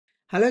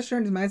Hello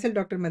students, myself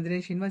Dr.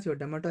 Maddineni Srinivas, your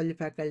dermatology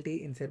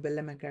faculty in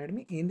Cerebellum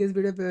Academy. In this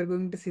video, we are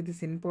going to see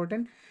this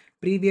important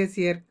previous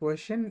year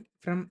question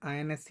from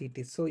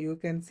INICET. So you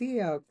can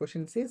see our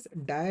question says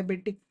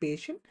diabetic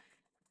patient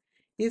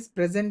is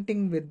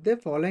presenting with the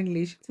following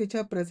lesions which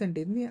are present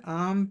in the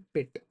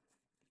armpit.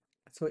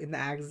 So in the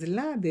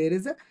axilla, there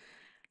is a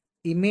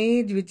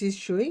image which is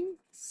showing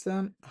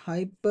some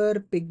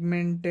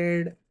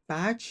hyperpigmented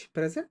patch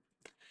present.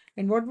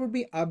 And what would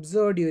be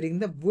observed during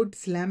the wood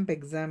slump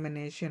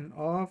examination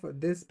of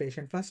this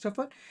patient? First of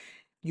all,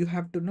 you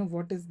have to know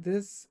what is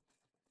this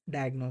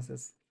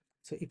diagnosis.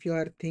 So if you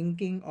are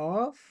thinking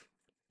of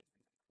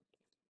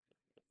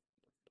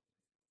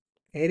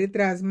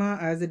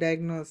erythrasma as a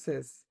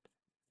diagnosis,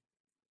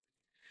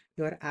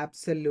 you are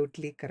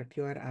absolutely correct.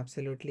 You are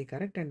absolutely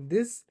correct. And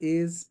this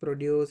is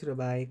produced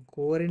by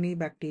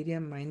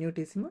Corynebacterium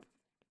minutissimum.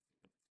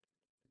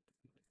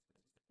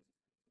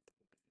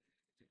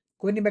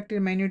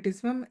 Corynebacterium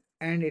minutissimum,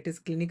 and it is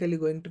clinically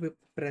going to be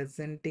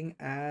presenting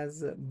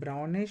as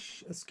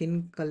brownish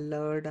skin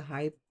colored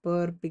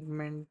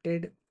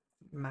hyperpigmented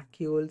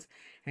macules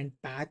and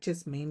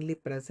patches mainly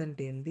present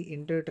in the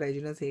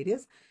intertriginous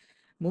areas,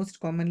 most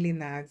commonly in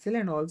the axilla,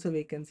 and also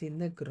we can see in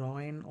the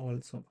groin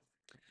also.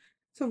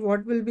 So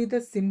what will be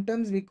the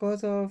symptoms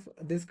because of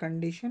this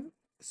condition?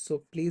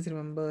 So please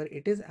remember,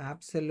 it is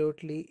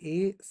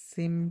absolutely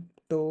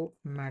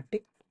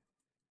asymptomatic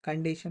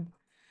condition.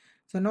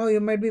 So now you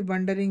might be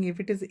wondering, if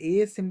it is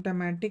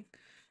asymptomatic,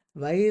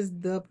 why is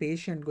the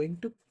patient going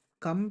to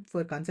come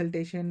for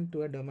consultation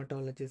to a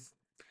dermatologist?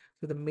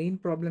 So the main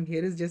problem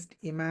here is, just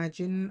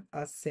imagine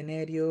a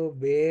scenario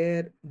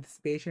where this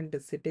patient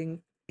is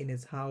sitting in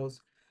his house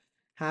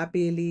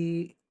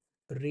happily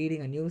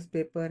reading a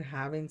newspaper,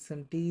 having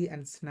some tea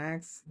and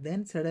snacks.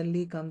 Then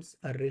suddenly comes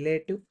a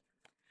relative.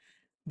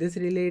 This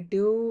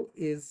relative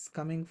is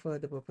coming for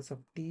the purpose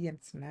of tea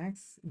and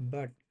snacks,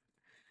 but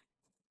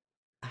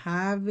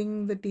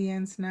having the tea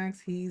and snacks,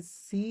 he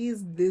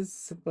sees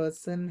this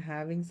person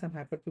having some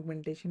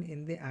hyperpigmentation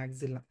in the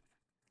axilla,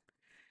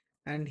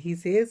 and he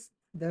says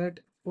that,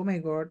 oh my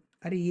god,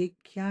 अरे ये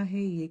क्या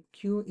है, ये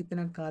क्यों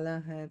इतना काला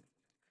है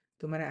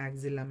तुम्हारे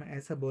axilla में,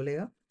 ऐसा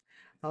बोलेगा.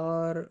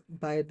 Or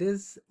by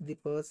this, the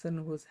person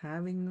who's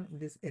having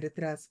this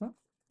erythrasma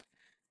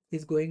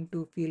is going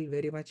to feel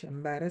very much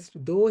embarrassed.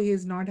 Though he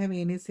is not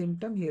having any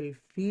symptom, he'll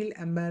feel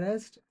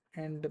embarrassed,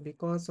 and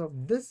because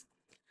of this,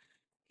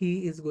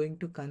 he is going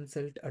to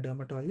consult a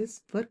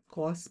dermatologist for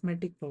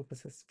cosmetic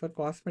purposes.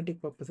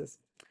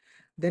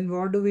 Then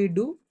what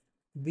do?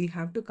 We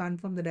have to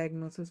confirm the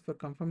diagnosis. For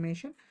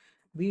confirmation,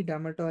 we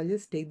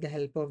dermatologists take the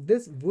help of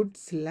this wood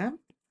slump,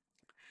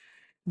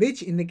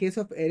 which in the case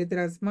of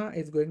erythrasma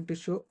is going to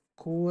show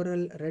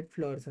coral red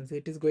fluorescence.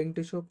 It is going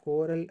to show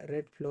coral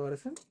red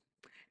fluorescence,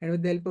 and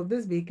with the help of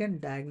this, we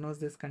can diagnose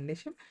this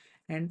condition,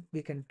 and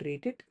we can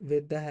treat it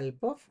with the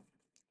help of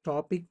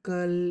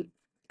topical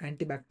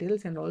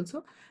antibacterials, and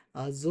also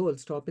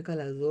azoles. Topical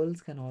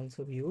azoles can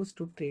also be used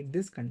to treat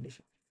this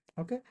condition.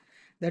 Okay,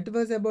 that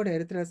was about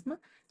erythrasma.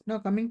 Now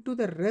coming to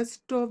the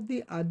rest of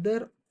the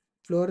other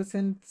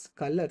fluorescence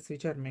colors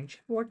which are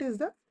mentioned, what is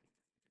the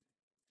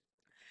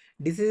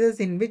diseases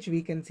in which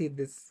we can see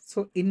this?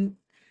 So in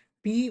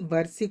P.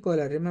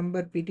 versicolor,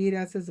 remember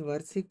pityriasis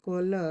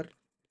versicolor,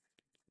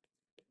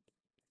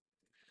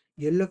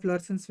 yellow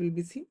fluorescence will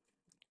be seen.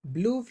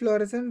 Blue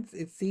fluorescence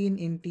is seen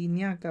in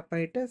tinea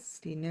capitis.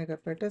 Tinea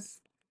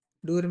capitis.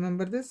 Do you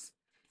remember this?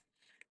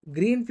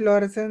 Green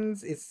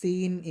fluorescence is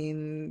seen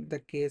in the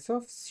case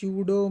of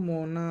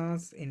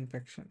Pseudomonas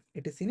infection.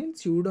 It is seen in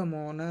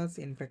Pseudomonas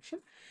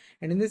infection.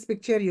 And in this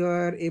picture, you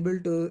are able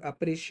to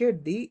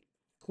appreciate the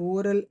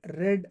coral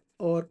red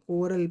or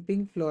coral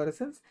pink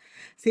fluorescence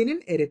seen in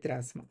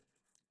erythrasma.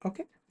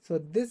 Okay, so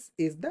this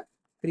is the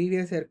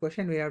previous year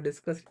question we have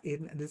discussed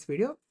in this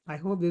video. I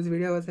hope this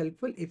video was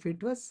helpful. If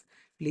it was,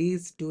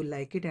 please do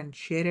like it and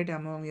share it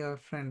among your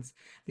friends,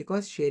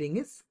 because sharing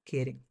is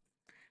caring.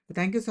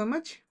 Thank you so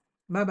much.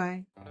 Bye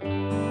bye.